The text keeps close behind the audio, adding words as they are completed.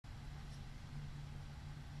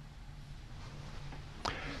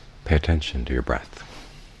Pay attention to your breath.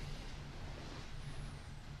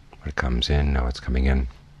 When it comes in, know it's coming in.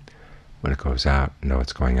 When it goes out, know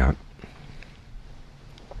it's going out.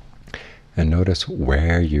 And notice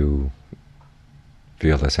where you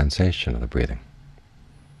feel the sensation of the breathing.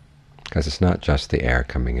 Because it's not just the air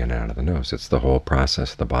coming in and out of the nose, it's the whole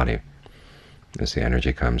process of the body. As the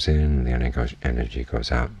energy comes in, the energy goes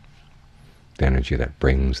out. The energy that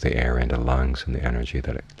brings the air into the lungs and the energy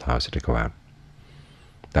that allows it to go out.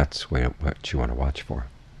 That's what you want to watch for.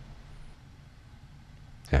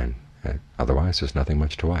 And otherwise, there's nothing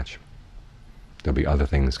much to watch. There'll be other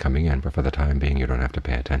things coming in, but for the time being, you don't have to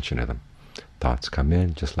pay attention to them. Thoughts come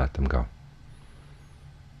in, just let them go.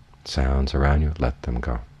 Sounds around you, let them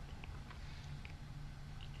go.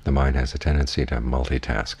 The mind has a tendency to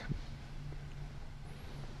multitask.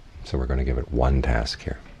 So we're going to give it one task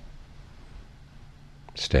here,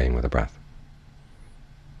 staying with the breath.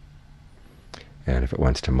 And if it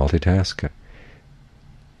wants to multitask,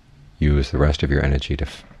 use the rest of your energy to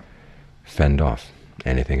fend off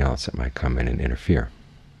anything else that might come in and interfere.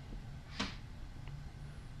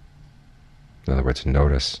 In other words,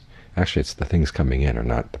 notice, actually it's the things coming in are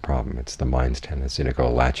not the problem, it's the mind's tendency to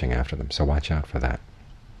go latching after them, so watch out for that.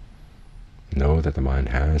 Know that the mind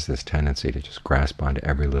has this tendency to just grasp onto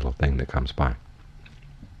every little thing that comes by.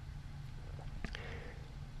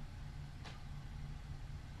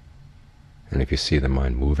 And if you see the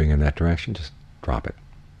mind moving in that direction, just drop it.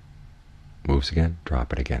 Moves again,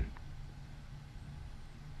 drop it again.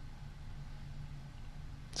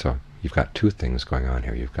 So you've got two things going on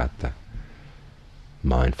here. You've got the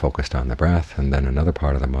mind focused on the breath, and then another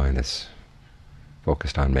part of the mind that's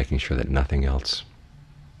focused on making sure that nothing else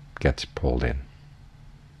gets pulled in.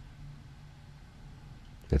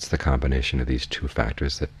 It's the combination of these two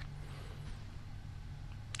factors that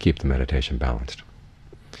keep the meditation balanced.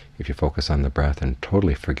 If you focus on the breath and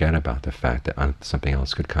totally forget about the fact that something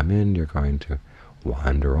else could come in, you're going to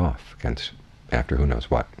wander off after who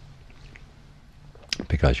knows what,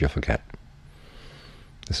 because you'll forget.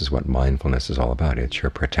 This is what mindfulness is all about. It's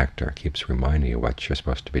your protector. It keeps reminding you what you're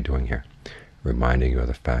supposed to be doing here, reminding you of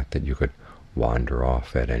the fact that you could wander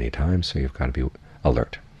off at any time, so you've got to be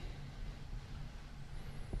alert.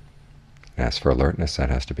 As for alertness,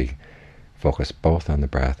 that has to be focused both on the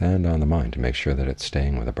breath and on the mind to make sure that it's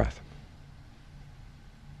staying with the breath.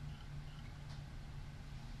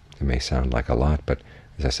 It may sound like a lot, but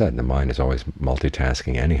as I said, the mind is always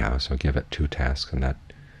multitasking anyhow, so give it two tasks, and that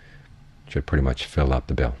should pretty much fill up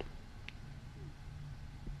the bill.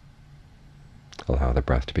 Allow the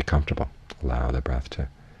breath to be comfortable. Allow the breath to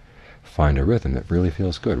find a rhythm that really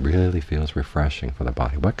feels good, really feels refreshing for the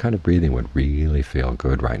body. What kind of breathing would really feel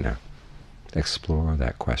good right now? Explore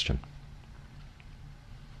that question.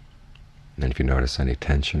 And then if you notice any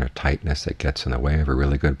tension or tightness that gets in the way of a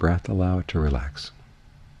really good breath, allow it to relax,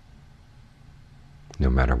 no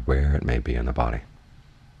matter where it may be in the body.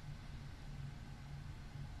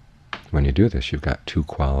 When you do this, you've got two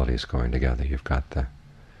qualities going together. You've got the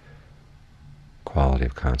quality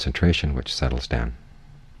of concentration, which settles down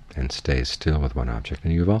and stays still with one object,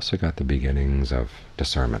 and you've also got the beginnings of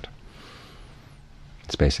discernment.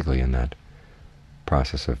 It's basically in that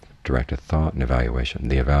process of directed thought and evaluation.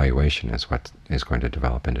 The evaluation is what is going to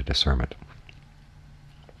develop into discernment.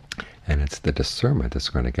 And it's the discernment that's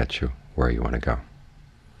going to get you where you want to go.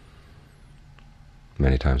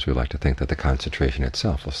 Many times we like to think that the concentration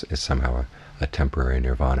itself is somehow a temporary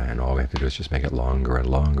nirvana, and all we have to do is just make it longer and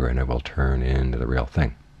longer, and it will turn into the real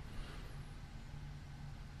thing.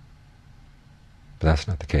 But that's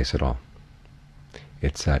not the case at all.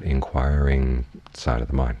 It's that inquiring side of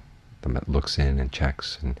the mind that looks in and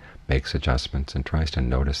checks and makes adjustments and tries to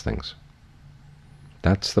notice things.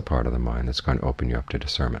 That's the part of the mind that's going to open you up to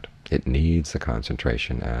discernment. It needs the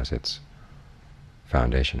concentration as its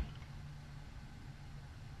foundation.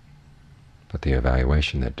 But the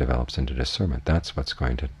evaluation that develops into discernment, that's what's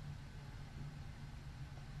going to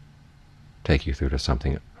take you through to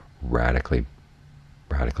something radically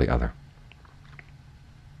other.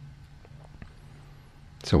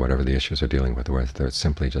 So whatever the issues are dealing with, whether it's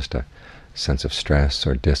simply just a sense of stress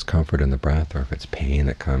or discomfort in the breath, or if it's pain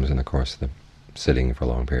that comes in the course of the sitting for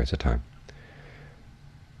long periods of time,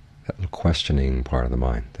 that little questioning part of the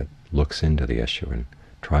mind that looks into the issue and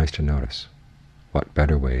tries to notice what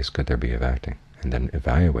better ways could there be of acting, and then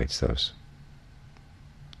evaluates those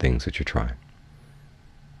things that you try.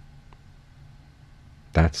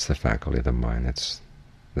 That's the faculty of the mind that's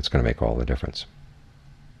going to make all the difference.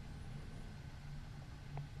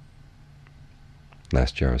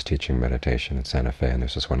 Last year I was teaching meditation in Santa Fe, and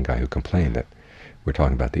there's this one guy who complained that we're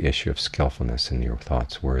talking about the issue of skillfulness in your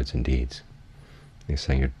thoughts, words, and deeds. He's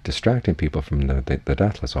saying you're distracting people from the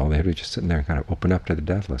deathless. All they have to do is just sit there and kind of open up to the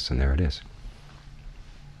deathless, and there it is.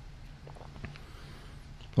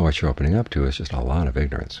 Well, what you're opening up to is just a lot of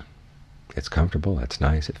ignorance. It's comfortable, it's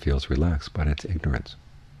nice, it feels relaxed, but it's ignorance.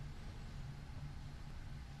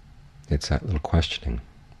 It's that little questioning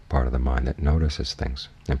part of the mind that notices things,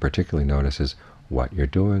 and particularly notices what you're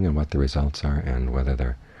doing and what the results are, and whether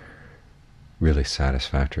they're really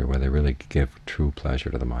satisfactory, whether they really give true pleasure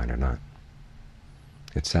to the mind or not.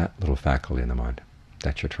 It's that little faculty in the mind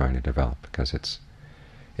that you're trying to develop, because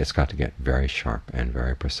it's got to get very sharp and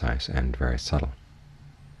very precise and very subtle.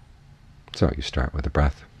 So you start with the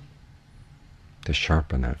breath to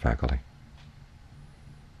sharpen that faculty.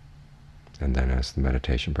 And then as the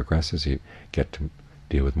meditation progresses, you get to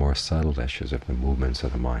deal with more subtle issues of the movements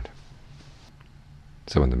of the mind.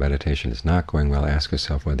 So when the meditation is not going well, ask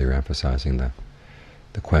yourself whether you're emphasizing the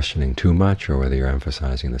questioning too much or whether you're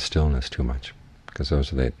emphasizing the stillness too much, because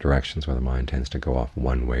those are the directions where the mind tends to go off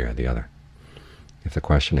one way or the other. If the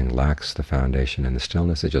questioning lacks the foundation in the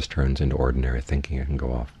stillness, it just turns into ordinary thinking. It can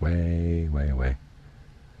go off way, way away.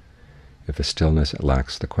 If the stillness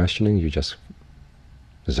lacks the questioning, you just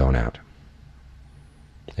zone out.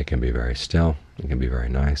 It can be very still, it can be very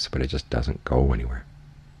nice, but it just doesn't go anywhere.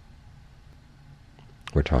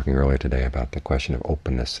 We're talking earlier today about the question of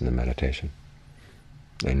openness in the meditation.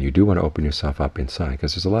 And you do want to open yourself up inside,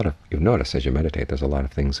 because there's a lot of, you've noticed as you meditate, there's a lot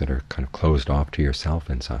of things that are kind of closed off to yourself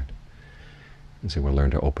inside. And so we'll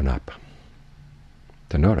learn to open up,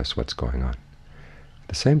 to notice what's going on. At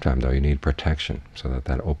the same time, though, you need protection so that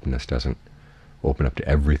that openness doesn't open up to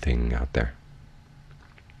everything out there.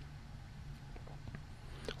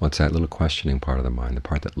 Well, it's that little questioning part of the mind, the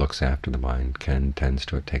part that looks after the mind, tends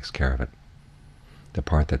to, it takes care of it. The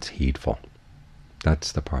part that's heedful,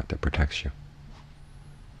 that's the part that protects you.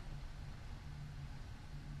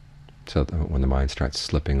 So when the mind starts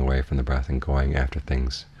slipping away from the breath and going after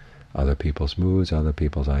things, other people's moods, other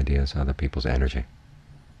people's ideas, other people's energy,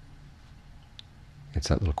 it's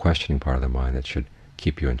that little questioning part of the mind that should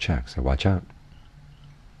keep you in check. So watch out.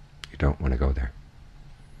 You don't want to go there.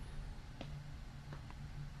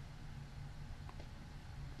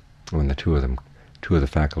 When the two of the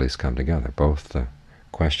faculties come together, both the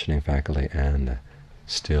questioning faculty and the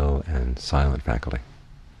still and silent faculty,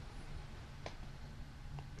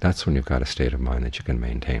 that's when you've got a state of mind that you can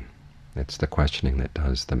maintain. It's the questioning that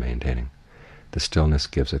does the maintaining. The stillness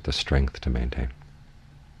gives it the strength to maintain.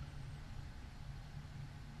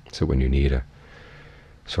 So when you need a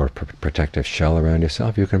sort of protective shell around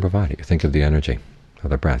yourself, you can provide it. You think of the energy of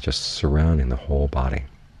the breath just surrounding the whole body,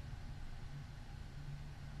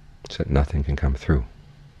 so that nothing can come through.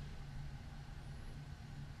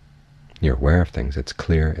 You're aware of things, it's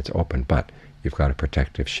clear, it's open, but you've got a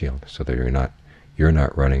protective shield so that you're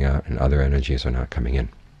not running out and other energies are not coming in.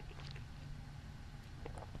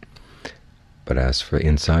 But as for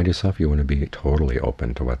inside yourself, you want to be totally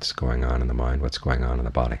open to what's going on in the mind, what's going on in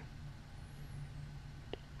the body.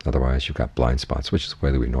 Otherwise you've got blind spots, which is the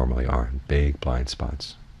way that we normally are, big blind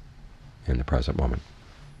spots in the present moment.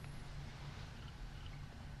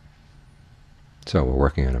 So we're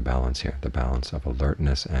working on a balance here, the balance of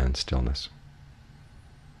alertness and stillness.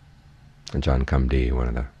 And John Kamdi, one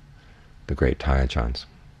of the great Tayajans,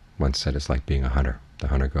 once said it's like being a hunter. The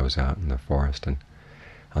hunter goes out in the forest, and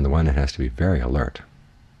on the one hand has to be very alert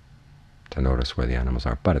to notice where the animals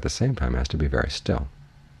are, but at the same time has to be very still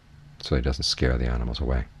so he doesn't scare the animals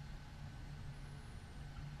away.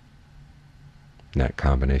 And that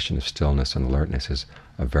combination of stillness and alertness is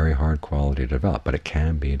a very hard quality to develop, but it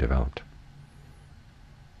can be developed.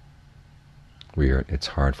 It's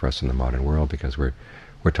hard for us in the modern world because we're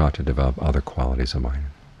taught to develop other qualities of mind.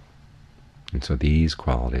 And so these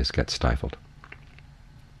qualities get stifled.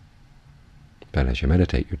 But as you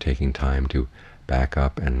meditate, you're taking time to back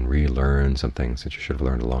up and relearn some things that you should have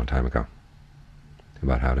learned a long time ago,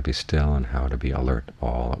 about how to be still and how to be alert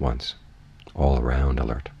all at once, all around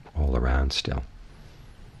alert, all around still.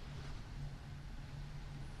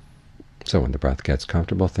 So when the breath gets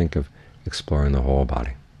comfortable, think of exploring the whole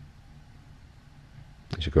body.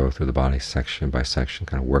 As you go through the body section by section,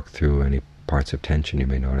 kind of work through any parts of tension you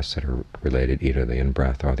may notice that are related either to the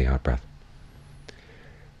in-breath or the out-breath.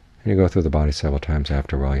 And you go through the body several times.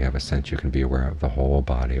 After a while you have a sense you can be aware of the whole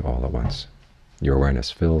body all at once. Your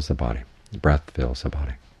awareness fills the body. The breath fills the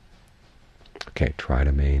body. Okay, try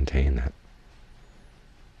to maintain that,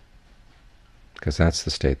 because that's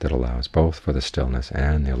the state that allows both for the stillness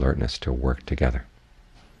and the alertness to work together.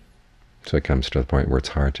 So it comes to the point where it's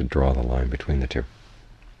hard to draw the line between the two.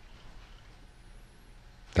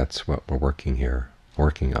 That's what we're working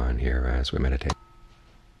on here as we meditate.